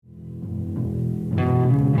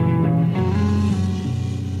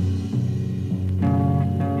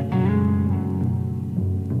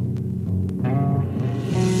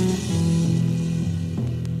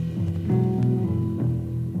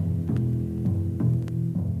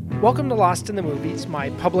Welcome to Lost in the Movies,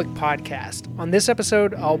 my public podcast. On this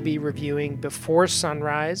episode, I'll be reviewing Before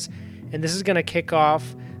Sunrise, and this is going to kick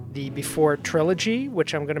off the Before trilogy,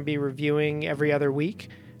 which I'm going to be reviewing every other week.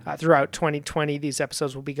 Throughout 2020, these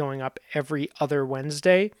episodes will be going up every other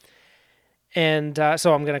Wednesday. And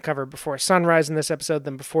so I'm going to cover Before Sunrise in this episode,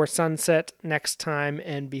 then Before Sunset next time,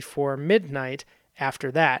 and Before Midnight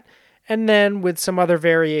after that. And then with some other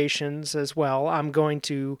variations as well, I'm going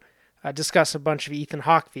to discuss a bunch of Ethan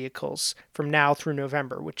Hawke vehicles from now through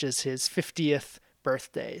November, which is his 50th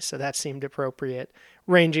birthday. So that seemed appropriate,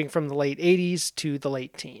 ranging from the late 80s to the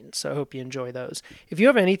late teens. So I hope you enjoy those. If you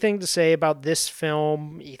have anything to say about this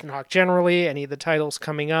film, Ethan Hawke generally, any of the titles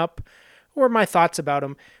coming up, or my thoughts about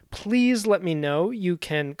them, please let me know. You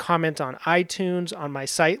can comment on iTunes, on my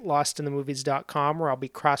site, lostinthemovies.com, where I'll be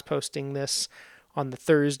cross-posting this on the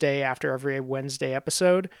Thursday after every Wednesday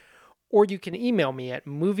episode. Or you can email me at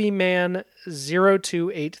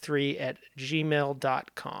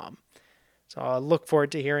movieman0283@gmail.com. So I'll look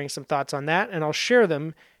forward to hearing some thoughts on that, and I'll share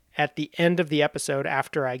them at the end of the episode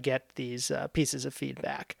after I get these pieces of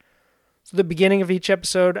feedback. So the beginning of each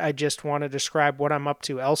episode, I just want to describe what I'm up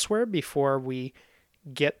to elsewhere before we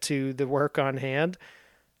get to the work on hand.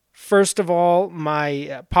 First of all,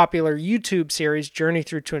 my popular YouTube series, Journey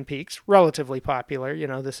Through Twin Peaks, relatively popular. You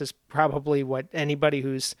know, this is probably what anybody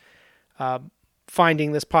who's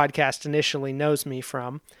finding this podcast initially knows me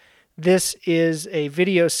from. This is a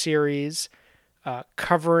video series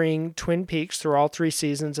covering Twin Peaks through all three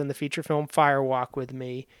seasons and the feature film Firewalk with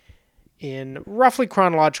me in roughly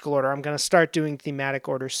chronological order. I'm going to start doing thematic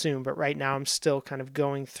order soon, but right now I'm still kind of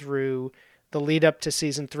going through the lead up to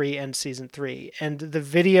season 3 and season 3. And the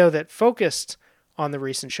video that focused on the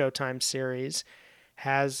recent Showtime series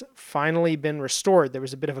has finally been restored. There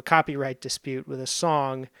was a bit of a copyright dispute with a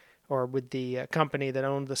song, or with the company that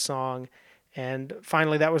owned the song, and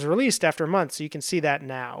finally that was released after months, so you can see that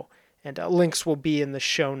now. And links will be in the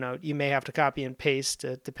show note. You may have to copy and paste,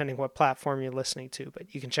 depending what platform you're listening to,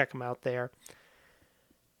 but you can check them out there.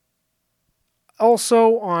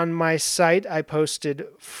 Also on my site, I posted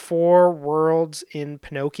 4 Worlds in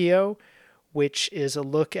Pinocchio, which is a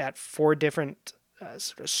look at 4 different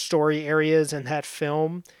sort of story areas in that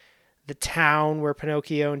film. The town where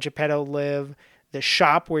Pinocchio and Geppetto live, the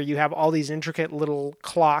shop where you have all these intricate little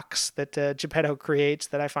clocks that Geppetto creates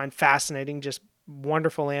that I find fascinating, just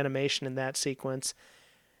wonderful animation in that sequence.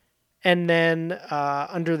 And then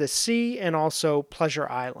Under the Sea and also Pleasure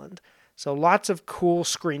Island. So lots of cool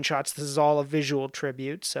screenshots. This is all a visual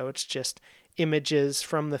tribute, so it's just images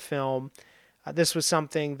from the film. This was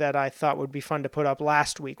something that I thought would be fun to put up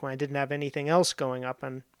last week when I didn't have anything else going up.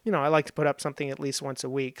 And, you know, I like to put up something at least once a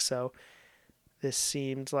week, so this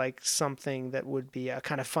seemed like something that would be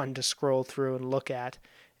kind of fun to scroll through and look at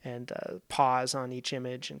and pause on each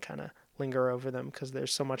image and kind of linger over them because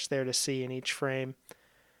there's so much there to see in each frame.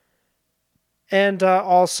 And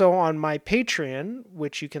also on my Patreon,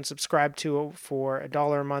 which you can subscribe to for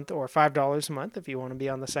 $1 a month or $5 a month if you want to be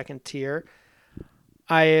on the second tier,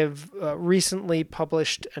 I have recently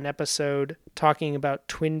published an episode talking about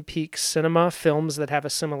Twin Peaks cinema, films that have a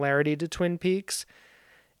similarity to Twin Peaks.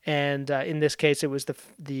 And in this case, it was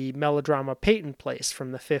the melodrama Peyton Place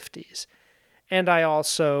from the 50s. And I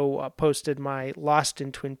also posted my Lost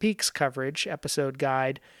in Twin Peaks coverage episode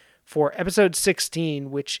guide for episode 16,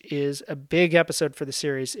 which is a big episode for the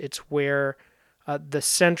series. It's where the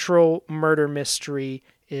central murder mystery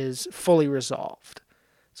is fully resolved.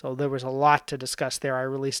 So there was a lot to discuss there. I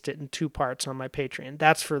released it in 2 parts on my Patreon.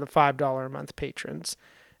 That's for the $5 a month patrons.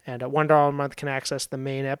 And $1 a month can access the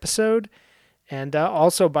main episode. And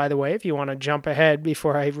also, by the way, if you want to jump ahead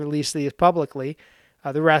before I release these publicly,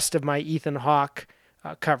 the rest of my Ethan Hawke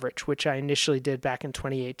coverage, which I initially did back in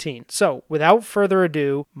 2018. So, without further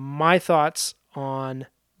ado, my thoughts on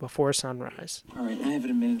Before Sunrise. All right, I have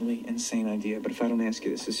an admittedly insane idea, but if I don't ask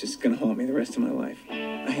you this, it's just going to haunt me the rest of my life.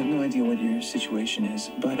 I have no idea what your situation is,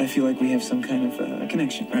 but I feel like we have some kind of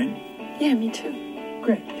connection, right? Yeah, me too.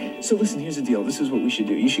 Great. So listen, here's the deal. This is what we should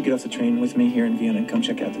do. You should get off the train with me here in Vienna and come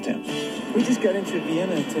check out the town. We just got into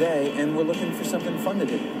Vienna today, and we're looking for something fun to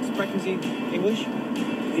do. Sprechen Sie English?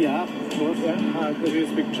 Yeah, of course, yeah. Could you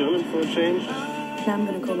speak German for a change? Now I'm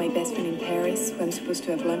gonna call my best friend in Paris, who I'm supposed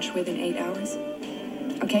to have lunch with in 8 hours.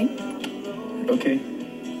 Okay? Okay.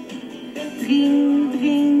 Ring,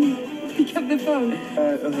 ring. Pick up the phone.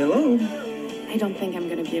 Hello? I don't think I'm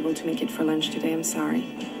gonna be able to make it for lunch today, I'm sorry.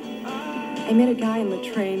 I met a guy on the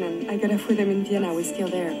train and I got off with him in Vienna. I was still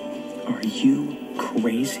there. Are you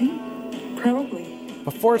crazy? Probably.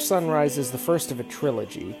 Before Sunrise is the first of a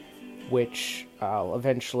trilogy, which I'll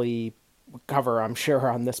eventually cover, I'm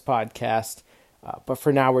sure, on this podcast. But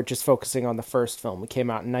for now, we're just focusing on the first film. It came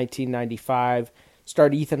out in 1995,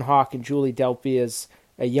 starred Ethan Hawke and Julie Delpy as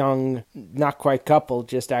a young, not quite couple,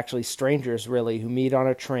 just actually strangers, really, who meet on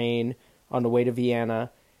a train on the way to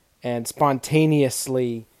Vienna, and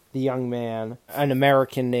spontaneously, the young man, an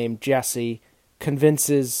American named Jesse,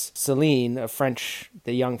 convinces Celine,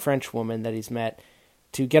 the young French woman that he's met,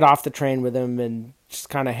 to get off the train with him and just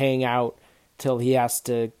kind of hang out till he has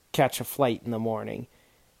to catch a flight in the morning.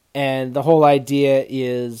 And the whole idea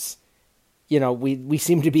is, we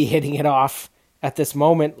seem to be hitting it off at this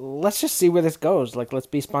moment. Let's just see where this goes. Like, let's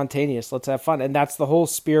be spontaneous. Let's have fun. And that's the whole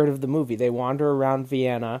spirit of the movie. They wander around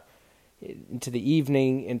Vienna into the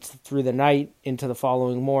evening, through the night, into the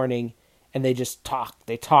following morning, and they just talk.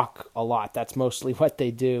 They talk a lot. That's mostly what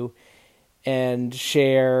they do. And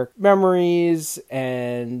share memories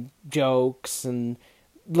and jokes and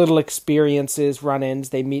little experiences, run-ins.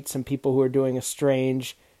 They meet some people who are doing a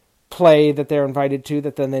strange play that they're invited to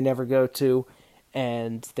that then they never go to.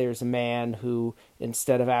 And there's a man who,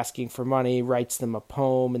 instead of asking for money, writes them a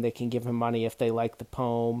poem, and they can give him money if they like the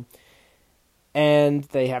poem. And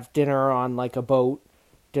they have dinner on like a boat,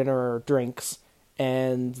 dinner or drinks,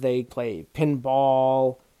 and they play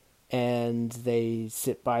pinball, and they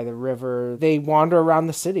sit by the river. They wander around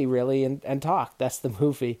the city, really, and talk. That's the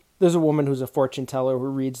movie. There's a woman who's a fortune teller who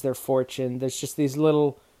reads their fortune. There's just these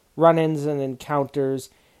little run-ins and encounters,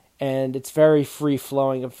 and it's very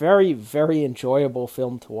free-flowing. A very, very enjoyable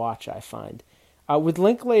film to watch, I find. With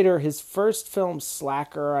Linklater, his first film,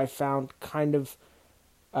 Slacker, I found kind of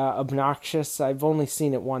obnoxious. I've only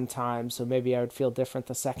seen it one time, so maybe I would feel different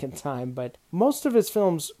the second time, but most of his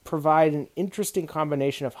films provide an interesting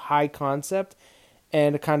combination of high concept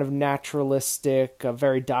and a kind of naturalistic,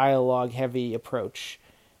 very dialogue-heavy approach.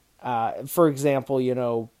 For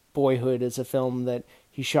example, Boyhood is a film that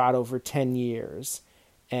he shot over 10 years,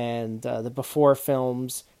 and the before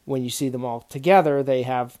films, when you see them all together, they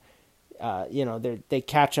have, they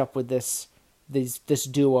catch up with this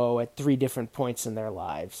duo at 3 different points in their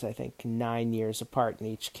lives, I think 9 years apart in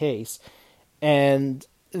each case. And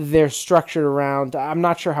they're structured around, I'm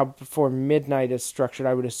not sure how Before Midnight is structured.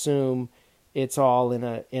 I would assume it's all in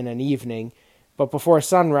an evening. But Before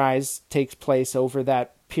Sunrise takes place over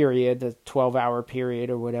that period, the 12-hour period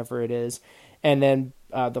or whatever it is. And then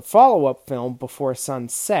the follow-up film, Before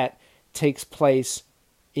Sunset, takes place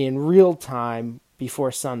in real time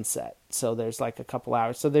before sunset. So there's like a couple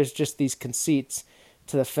hours. So there's just these conceits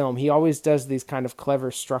to the film. He always does these kind of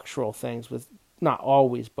clever structural things with, not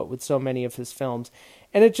always, but with so many of his films.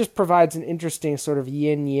 And it just provides an interesting sort of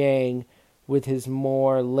yin-yang with his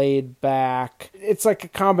more laid-back. It's like a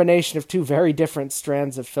combination of 2 very different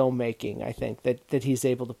strands of filmmaking, I think, that he's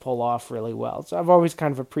able to pull off really well. So I've always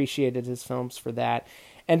kind of appreciated his films for that.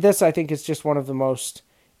 And this, I think, is just one of the most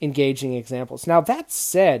engaging examples. Now, that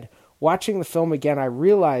said, watching the film again, I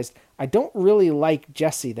realized I don't really like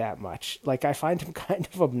Jesse that much. Like, I find him kind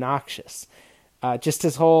of obnoxious. Just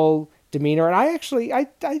his whole demeanor. And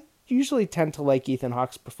I usually tend to like Ethan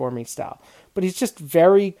Hawke's performing style. But he's just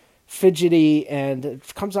very fidgety and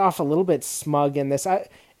comes off a little bit smug in this.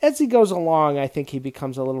 As he goes along, I think he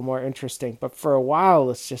becomes a little more interesting. But for a while,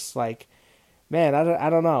 it's just like, man, I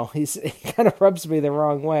don't know. He kind of rubs me the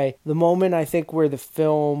wrong way. The moment, I think, where the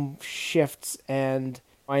film shifts and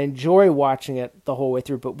I enjoy watching it the whole way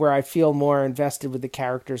through, but where I feel more invested with the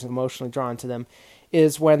characters, emotionally drawn to them,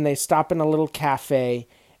 is when they stop in a little cafe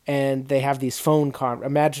and they have these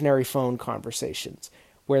imaginary phone conversations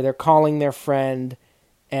where they're calling their friend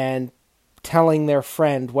and telling their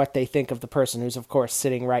friend what they think of the person who's, of course,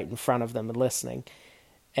 sitting right in front of them and listening.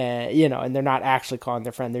 And they're not actually calling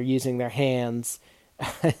their friend. They're using their hands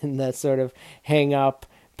in that sort of hang-up,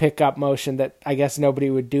 pick-up motion that I guess nobody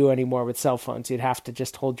would do anymore with cell phones. You'd have to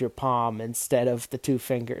just hold your palm instead of the 2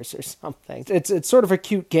 fingers or something. It's sort of a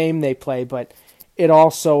cute game they play, but it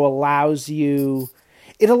also allows you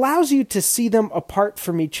to see them apart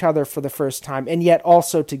from each other for the first time, and yet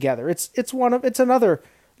also together. It's another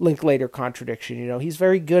Linklater contradiction. He's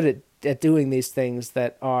very good at doing these things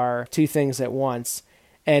that are 2 things at once.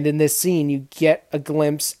 And in this scene, you get a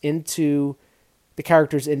glimpse into the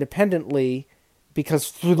characters independently, because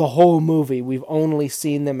through the whole movie, we've only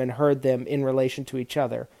seen them and heard them in relation to each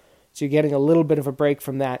other. So you're getting a little bit of a break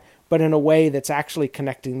from that, but in a way that's actually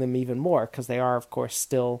connecting them even more, because they are, of course,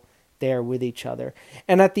 still there with each other.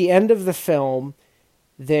 And at the end of the film,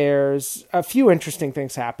 there's a few interesting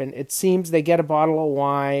things happen. It seems they get a bottle of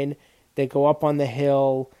wine, they go up on the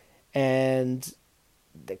hill, and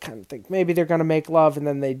they kind of think maybe they're going to make love, and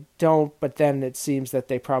then they don't, but then it seems that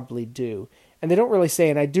they probably do. And they don't really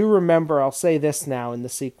say, and I do remember, I'll say this now in the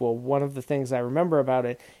sequel, one of the things I remember about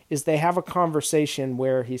it is they have a conversation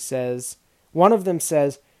where one of them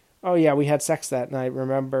says, "Oh yeah, we had sex that night,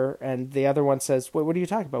 remember?" And the other one says, "What are you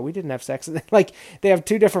talking about? We didn't have sex." Like, they have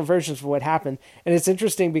two different versions of what happened. And it's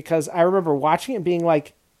interesting because I remember watching it and being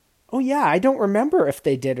like, "Oh yeah, I don't remember if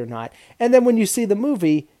they did or not." And then when you see the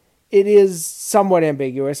movie, it is somewhat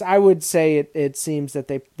ambiguous. I would say it seems that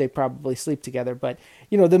they probably sleep together, but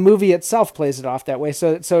the movie itself plays it off that way.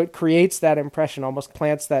 So it creates that impression, almost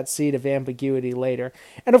plants that seed of ambiguity later.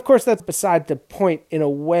 And of course, that's beside the point in a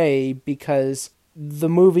way, because the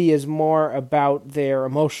movie is more about their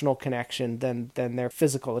emotional connection than their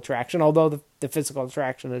physical attraction, although the physical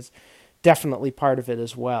attraction is definitely part of it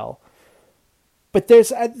as well. But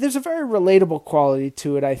there's a very relatable quality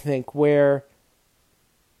to it, I think, where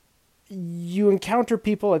you encounter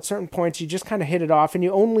people at certain points, you just kind of hit it off, and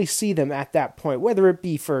you only see them at that point, whether it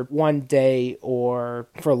be for one day or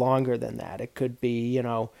for longer than that. It could be,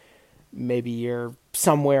 maybe you're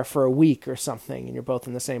somewhere for a week or something, and you're both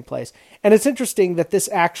in the same place. And it's interesting that this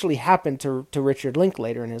actually happened to Richard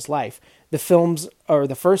Linklater in his life. The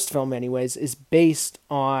first film anyways, is based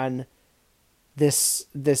on this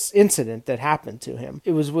incident that happened to him.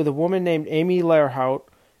 It was with a woman named Amy Lehrhout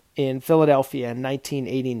in Philadelphia in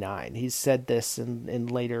 1989. He's said this in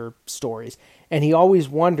later stories. And he always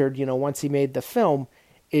wondered, once he made the film,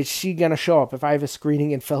 is she going to show up? If I have a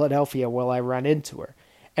screening in Philadelphia, will I run into her?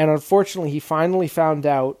 And unfortunately, he finally found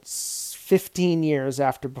out 15 years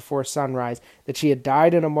after Before Sunrise that she had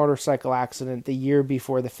died in a motorcycle accident the year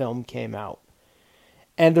before the film came out.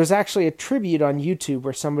 And there's actually a tribute on YouTube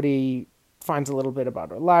where somebody finds a little bit about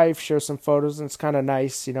her life, shares some photos, and it's kind of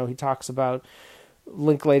nice. He talks about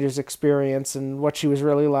Linklater's experience and what she was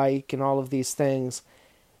really like and all of these things.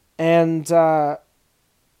 And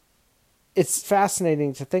it's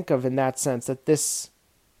fascinating to think of in that sense, that this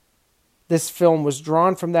film was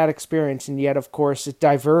drawn from that experience, and yet, of course, it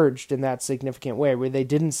diverged in that significant way where they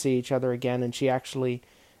didn't see each other again, and she actually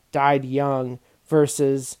died young,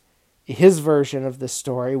 versus his version of the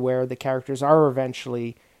story where the characters are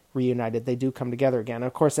eventually reunited. They do come together again.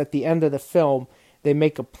 Of course, at the end of the film, they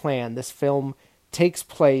make a plan. This film takes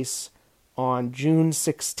place on June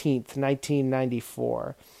 16th,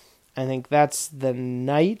 1994. I think that's the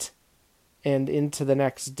night and into the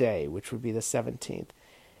next day, which would be the 17th.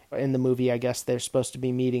 In the movie, I guess they're supposed to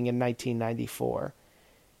be meeting in 1994.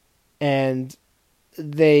 And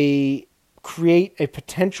they create a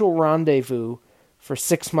potential rendezvous for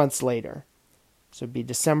 6 months later. So it'd be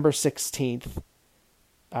December 16th,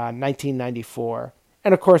 1994.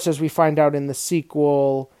 And of course, as we find out in the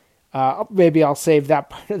sequel, maybe I'll save that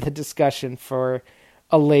part of the discussion for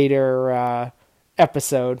a later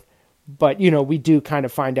episode. But, we do kind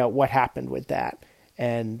of find out what happened with that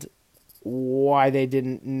and why they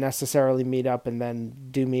didn't necessarily meet up and then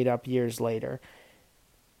do meet up years later.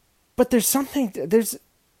 But I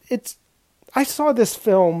saw this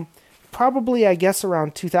film probably, I guess,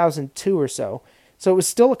 around 2002 or so. So it was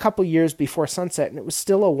still a couple years before Sunset, and it was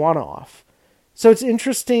still a one-off. So it's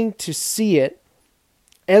interesting to see it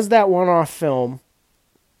as that one-off film,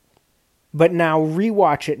 but now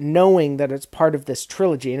rewatch it knowing that it's part of this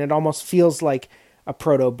trilogy, and it almost feels like a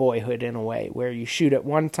proto-Boyhood in a way, where you shoot it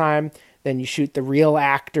one time, then you shoot the real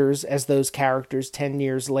actors as those characters 10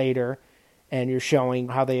 years later, and you're showing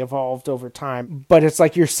how they evolved over time. But it's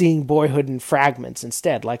like you're seeing Boyhood in fragments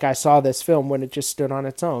instead. Like I saw this film when it just stood on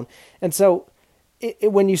its own. And so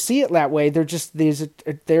when you see it that way, they're just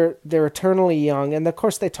they're eternally young. And of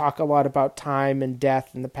course they talk a lot about time and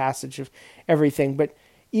death and the passage of everything. But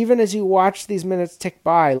even as you watch these minutes tick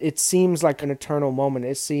by, it seems like an eternal moment.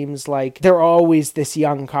 It seems like they're always this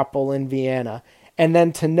young couple in Vienna. And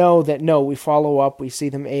then to know that, no, we follow up, we see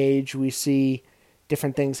them age, we see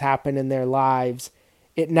different things happen in their lives,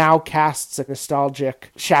 it now casts a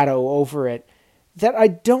nostalgic shadow over it that I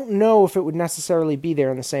don't know if it would necessarily be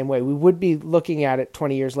there in the same way. We would be looking at it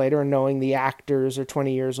 20 years later and knowing the actors are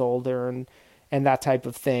 20 years older and that type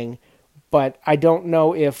of thing. But I don't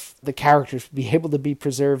know if the characters would be able to be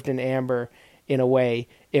preserved in amber in a way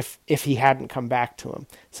if he hadn't come back to him.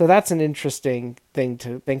 So that's an interesting thing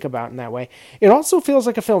to think about in that way. It also feels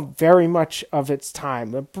like a film very much of its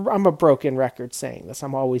time. I'm a broken record saying this.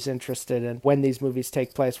 I'm always interested in when these movies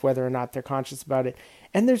take place, whether or not they're conscious about it.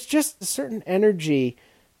 And there's just a certain energy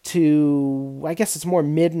to, I guess it's more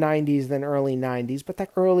mid-90s than early 90s, but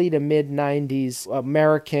that early to mid-90s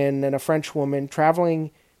American and a French woman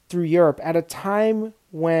traveling through Europe at a time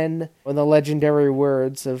when the legendary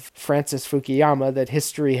words of Francis Fukuyama that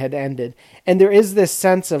history had ended. And there is this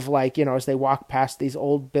sense of like, as they walk past these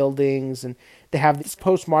old buildings and they have this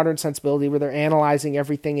postmodern sensibility where they're analyzing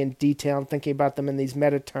everything in detail and thinking about them in these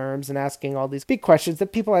meta terms and asking all these big questions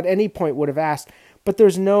that people at any point would have asked. But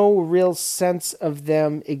there's no real sense of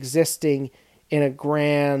them existing in a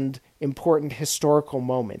grand, important historical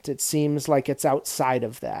moment. It seems like it's outside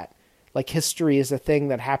of that. Like history is a thing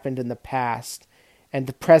that happened in the past, and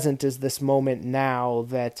the present is this moment now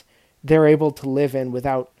that they're able to live in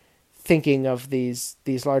without thinking of these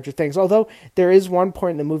larger things. Although there is one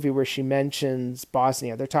point in the movie where she mentions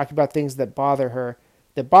Bosnia. They're talking about things that bother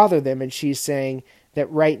them, and she's saying that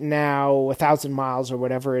right now, 1,000 miles or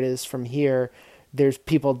whatever it is from here, there's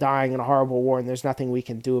people dying in a horrible war and there's nothing we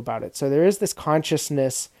can do about it. So there is this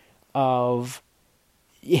consciousness of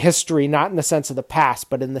history, not in the sense of the past,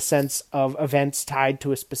 but in the sense of events tied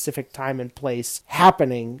to a specific time and place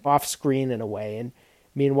happening off screen in a way. And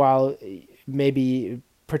meanwhile, maybe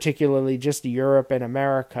particularly just Europe and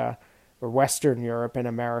America, or Western Europe and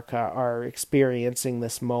America, are experiencing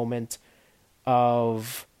this moment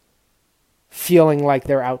of feeling like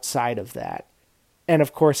they're outside of that. And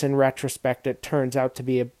of course, in retrospect, it turns out to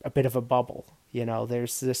be a bit of a bubble.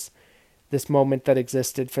 There's this moment that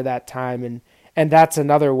existed for that time, and that's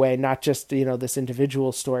another way, not just, this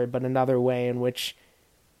individual story, but another way in which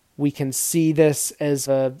we can see this as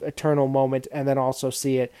a eternal moment and then also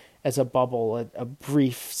see it as a bubble, a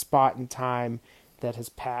brief spot in time that has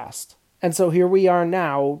passed. And so here we are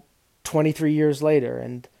now, 23 years later,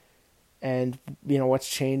 and what's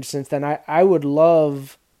changed since then. I would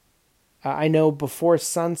love, I know Before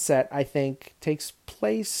Sunset, I think it takes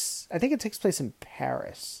place in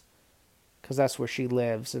Paris, because that's where she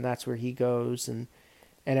lives and that's where he goes and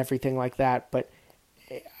everything like that. But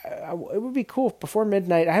it would be cool if Before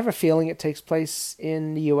Midnight, I have a feeling it takes place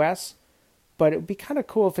in the US, but it would be kind of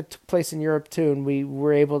cool if it took place in Europe too, and we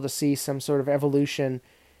were able to see some sort of evolution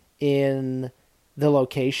in the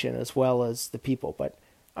location as well as the people. But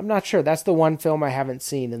I'm not sure. That's the one film I haven't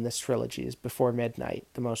seen in this trilogy, is Before Midnight,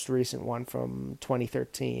 the most recent one from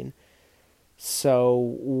 2013.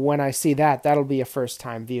 So when I see that, that'll be a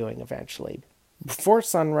first-time viewing eventually. Before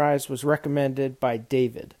Sunrise was recommended by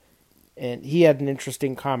David, and he had an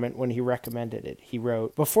interesting comment when he recommended it. He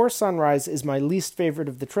wrote, "Before Sunrise is my least favorite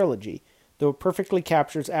of the trilogy, though it perfectly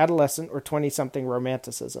captures adolescent or 20-something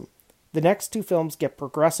romanticism. The next two films get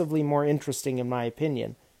progressively more interesting in my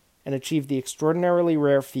opinion, and achieve the extraordinarily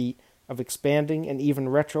rare feat of expanding and even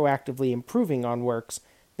retroactively improving on works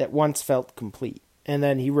that once felt complete." And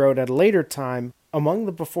then he wrote at a later time, "Among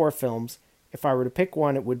the Before films, if I were to pick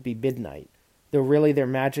one, it would be Midnight, though really their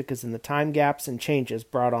magic is in the time gaps and changes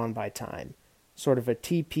brought on by time. Sort of a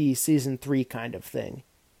TP Season 3 kind of thing,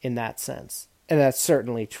 in that sense." And that's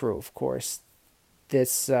certainly true, of course.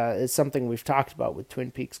 This is something we've talked about with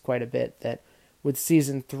Twin Peaks quite a bit, that with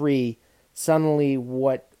Season 3, suddenly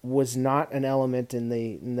what was not an element in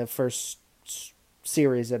the first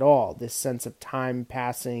series at all, this sense of time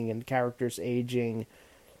passing and characters aging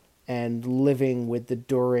and living with the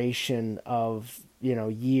duration of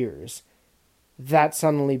years, that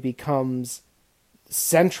suddenly becomes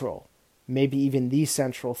central, maybe even the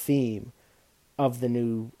central theme of the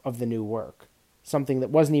new work. Something that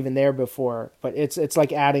wasn't even there before, but it's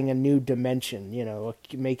like adding a new dimension,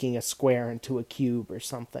 making a square into a cube or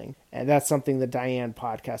something. And that's something the Diane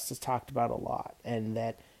podcast has talked about a lot, and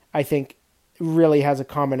that I think really has a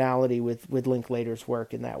commonality with Linklater's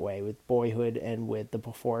work in that way, with Boyhood and with the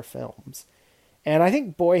Before films. And I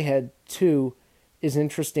think Boyhood, too, is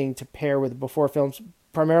interesting to pair with the Before films,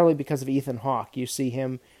 primarily because of Ethan Hawke. You see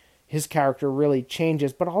his character really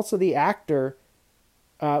changes, but also the actor.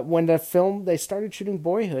 When they started shooting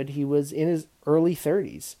Boyhood, he was in his early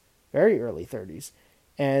 30s, very early 30s.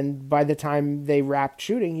 And by the time they wrapped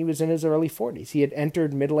shooting, he was in his early 40s. He had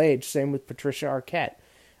entered middle age, same with Patricia Arquette.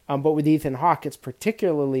 But with Ethan Hawke, it's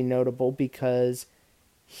particularly notable because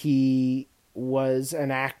he was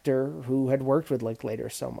an actor who had worked with Linklater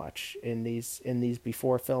so much in these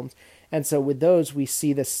Before films. And so with those, we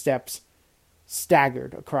see the steps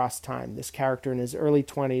staggered across time. This character in his early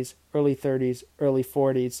 20s, early 30s, early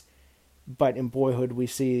 40s, but in Boyhood we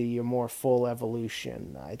see a more full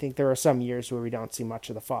evolution. I think there are some years where we don't see much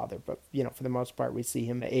of the father, but for the most part we see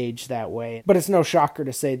him age that way. But it's no shocker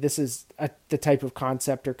to say this is the type of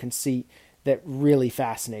concept or conceit that really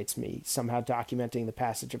fascinates me, somehow documenting the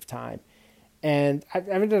passage of time. And I've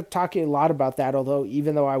ended up talking a lot about that, although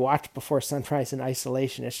even though I watched Before Sunrise in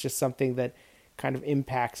isolation, it's just something that kind of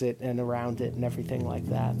impacts it and around it and everything like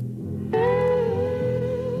that.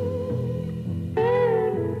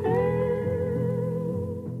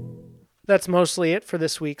 that's mostly it for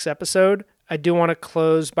this week's episode. I do want to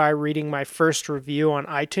close by reading my first review on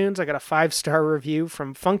iTunes. I got a 5-star review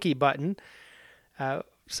from Funky Button.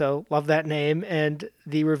 So love that name. And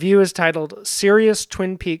the review is titled Serious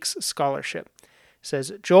Twin Peaks Scholarship. It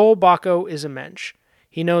says, Joel Bacco is a mensch.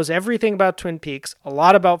 He knows everything about Twin Peaks, a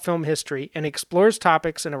lot about film history, and explores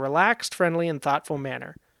topics in a relaxed, friendly, and thoughtful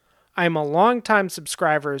manner. I am a long-time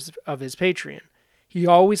subscriber of his Patreon. He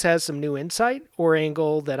always has some new insight or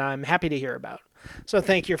angle that I'm happy to hear about. So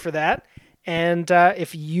thank you for that. And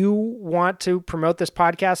if you want to promote this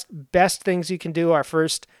podcast, best things you can do are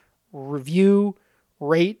first review,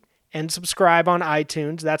 rate, and subscribe on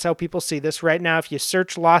iTunes. That's how people see this. Right now, if you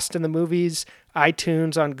search Lost in the Movies,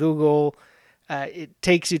 iTunes on Google, it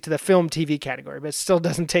takes you to the film TV category, but it still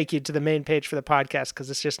doesn't take you to the main page for the podcast because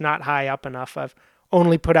it's just not high up enough. I've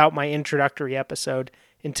only put out my introductory episode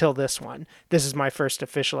until this one. This is my first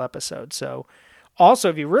official episode. So also,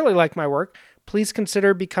 if you really like my work, please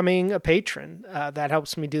consider becoming a patron. That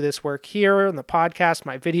helps me do this work here on the podcast,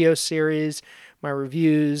 my video series, my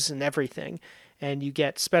reviews, and everything. And you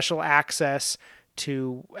get special access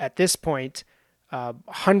to, at this point,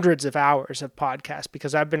 hundreds of hours of podcasts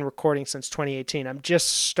because I've been recording since 2018. I'm just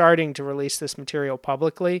starting to release this material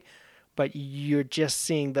publicly, but you're just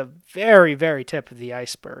seeing the very, very tip of the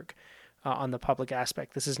iceberg on the public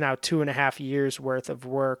aspect. This is now 2.5 years worth of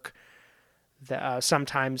work.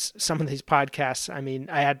 Sometimes some of these podcasts, I mean,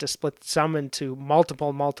 I had to split some into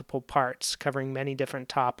multiple parts covering many different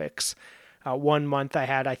topics. 1 month I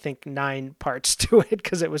had, I think, 9 parts to it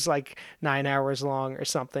because it was like 9 hours long or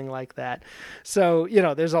something like that. So,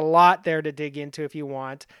 there's a lot there to dig into if you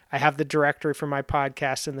want. I have the directory for my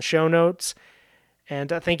podcast in the show notes. And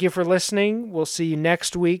thank you for listening. We'll see you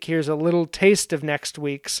next week. Here's a little taste of next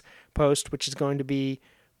week's post, which is going to be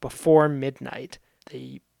Before Midnight,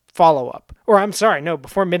 the follow-up. Or I'm sorry, no,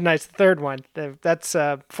 Before Midnight's the third one. That's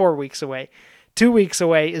 4 weeks away. 2 weeks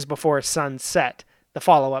away is Before Sunset, the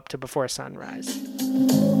follow-up to Before Sunrise.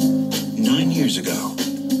 9 years ago,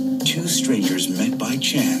 2 strangers met by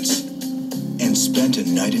chance and spent a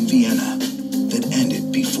night in Vienna that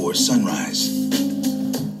ended before sunrise.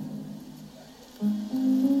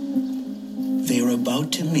 They are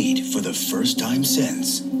about to meet for the first time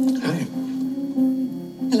since. Hi.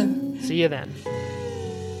 Hello. See you then.